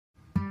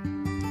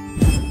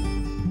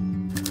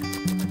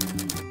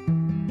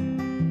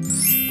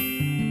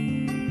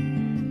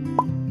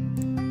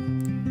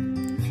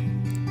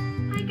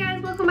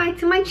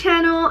to my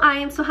channel. I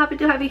am so happy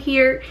to have you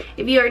here.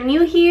 If you are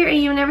new here and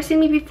you've never seen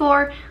me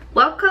before,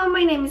 welcome.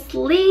 My name is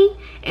Lee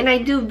and I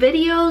do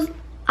videos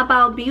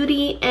about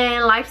beauty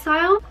and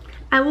lifestyle.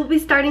 I will be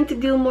starting to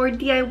do more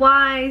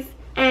DIYs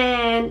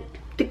and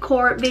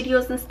decor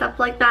videos and stuff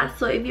like that.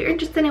 So if you're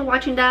interested in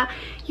watching that,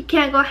 you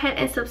can go ahead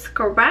and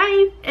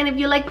subscribe. And if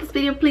you like this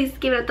video, please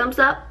give it a thumbs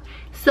up.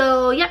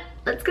 So yeah,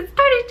 let's get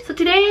started. So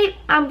today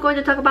I'm going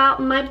to talk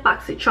about my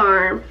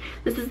Boxycharm.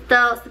 This is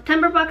the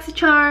September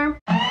Boxycharm.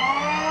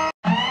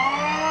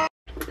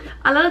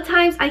 A lot of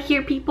times I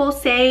hear people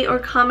say or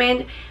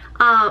comment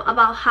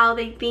about how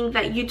they think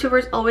that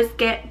YouTubers always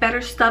get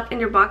better stuff in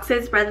their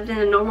boxes rather than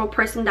a normal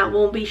person that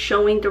won't be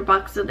showing their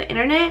boxes on the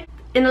internet.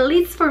 And at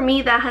least for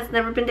me, that has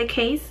never been the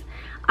case.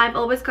 I've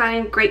always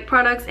gotten great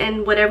products,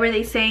 and whatever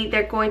they say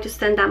they're going to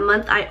send that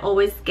month, I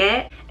always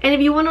get. And if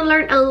you want to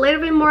learn a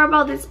little bit more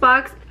about this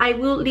box, I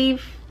will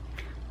leave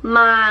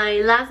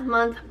my last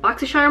month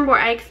Boxycharm where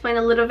I explain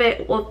a little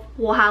bit of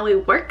how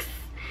it works.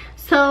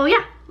 So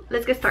yeah,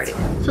 let's get started.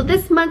 So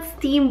this month's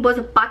theme was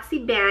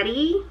Boxy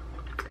Baddie,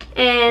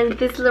 and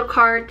this little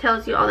card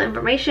tells you all the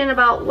information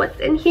about what's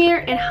in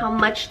here and how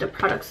much the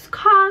products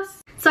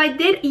cost. So I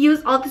did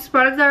use all these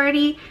products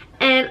already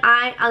and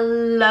I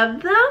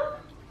love them.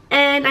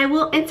 And I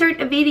will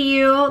insert a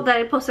video that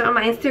I posted on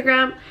my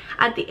Instagram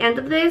at the end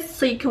of this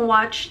so you can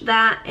watch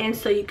that and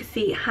so you can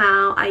see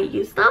how I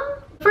use them.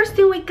 First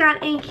thing we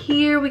got in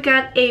here, we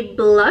got a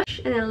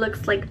blush and it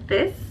looks like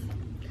this.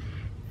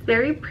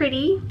 Very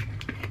pretty.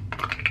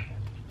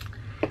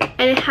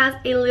 And it has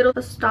a little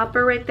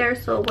stopper right there,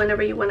 so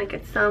whenever you want to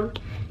get some,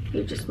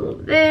 you just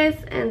move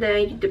this and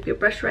then you dip your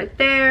brush right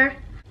there.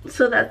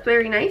 So that's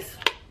very nice.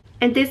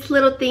 And this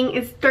little thing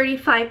is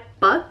 35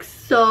 bucks,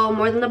 so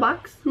more than the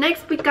box.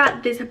 Next we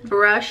got this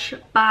brush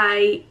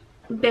by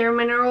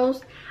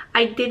bareMinerals.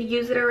 I did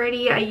use it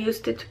already. I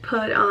used it to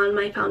put on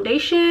my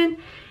foundation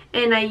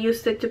and I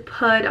used it to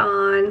put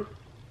on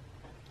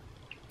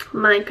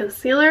my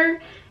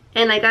concealer.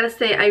 And I gotta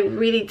say, I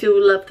really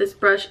do love this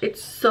brush.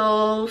 It's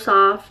so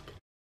soft.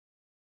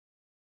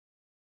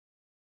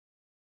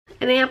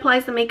 And it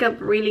applies the makeup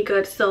really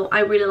good, so I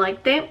really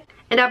liked it.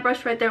 And that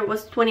brush right there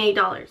was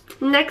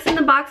 $28. Next in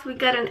the box, we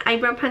got an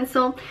eyebrow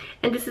pencil,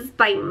 and this is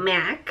by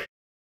MAC.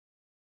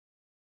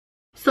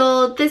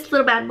 So this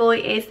little bad boy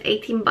is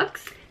 18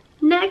 bucks.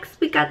 Next,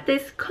 we got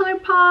this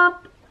Colourpop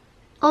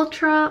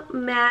Ultra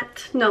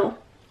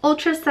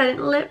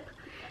Satin Lip,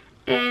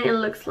 and it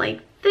looks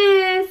like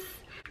this.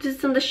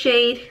 Just in the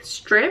shade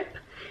Strip,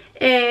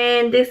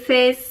 and this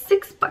is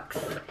 6 bucks.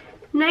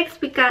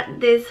 Next, we got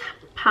this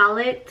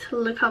palette.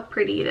 Look how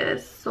pretty it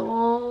is.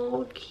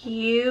 So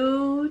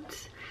cute.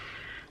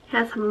 It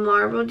has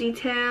marble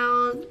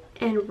details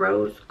and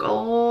rose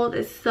gold.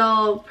 It's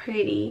so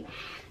pretty.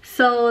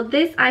 So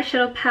this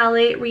eyeshadow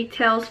palette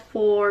retails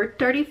for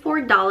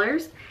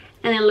 $34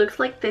 and it looks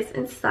like this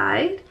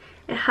inside.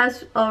 It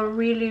has a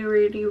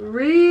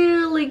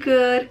really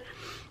good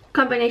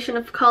combination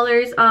of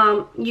colors.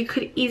 You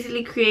could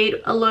easily create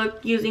a look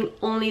using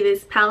only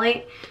this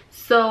palette,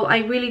 so I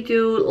really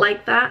do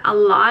like that a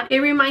lot. It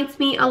reminds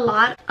me a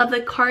lot of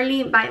the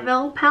Carly Bite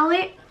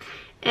palette,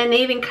 and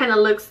they even kind of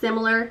look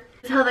similar.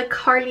 This is how the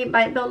Carly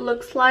Bite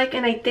looks like,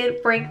 and I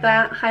did break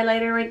that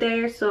highlighter right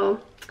there, so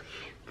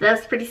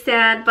that's pretty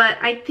sad. But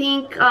I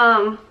think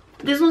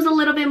this one's a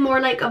little bit more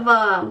like of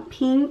a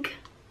pink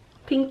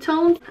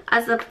tone,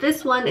 as of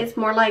this one is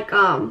more like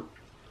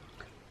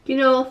you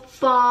know,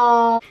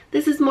 fall.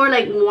 This is more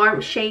like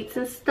warm shades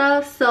and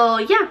stuff. So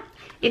yeah,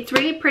 it's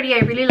really pretty. I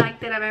really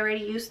liked it. I've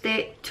already used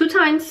it 2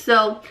 times,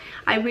 so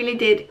I really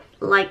did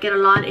like it a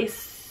lot. It's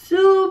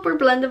super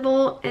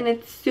blendable and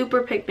it's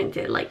super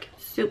pigmented, like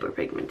super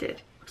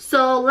pigmented.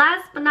 So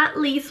last but not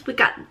least, we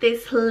got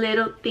this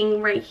little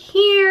thing right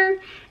here,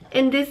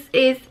 and this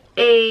is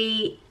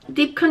a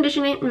deep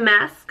conditioning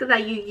mask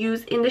that you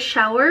use in the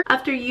shower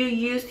after you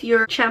use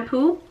your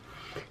shampoo.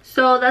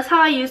 So that's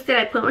how I used it.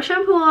 I put my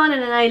shampoo on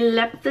and then I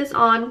left this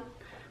on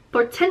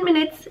for 10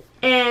 minutes,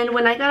 and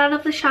when I got out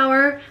of the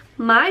shower,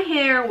 my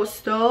hair was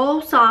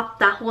so soft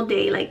that whole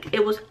day. Like,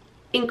 it was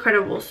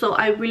incredible. So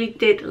I really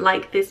did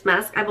like this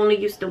mask. I've only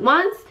used it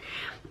once,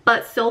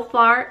 but so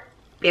far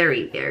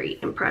very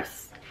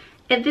impressed.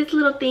 And this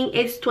little thing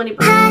is 20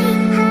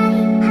 bucks.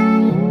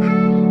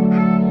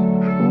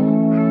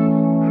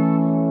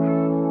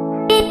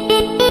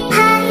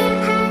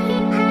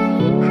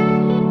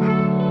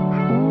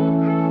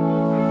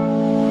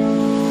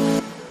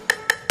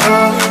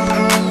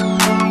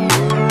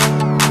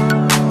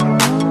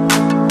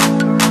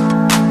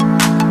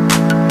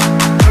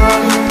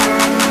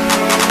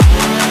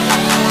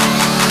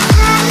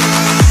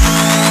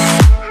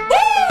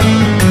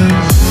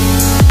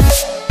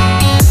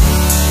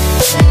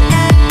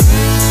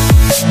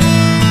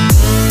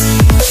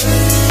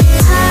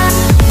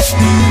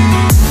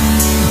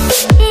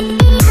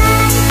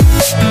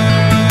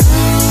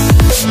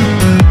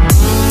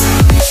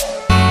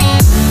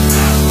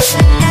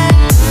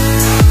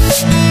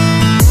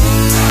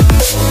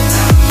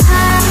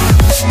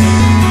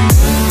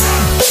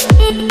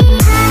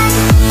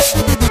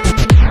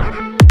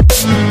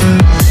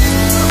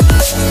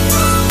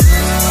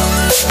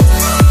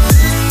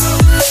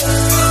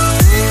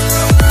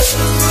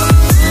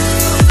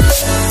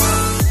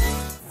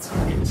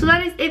 So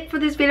that is it for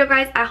this video,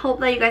 guys. I hope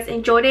that you guys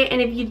enjoyed it,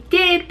 and if you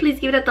did, please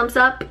give it a thumbs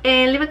up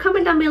and leave a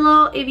comment down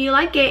below if you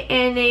like it,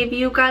 and if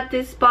you got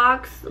this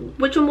box,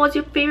 which one was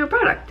your favorite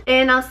product.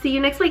 And I'll see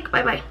you next week.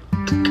 Bye bye.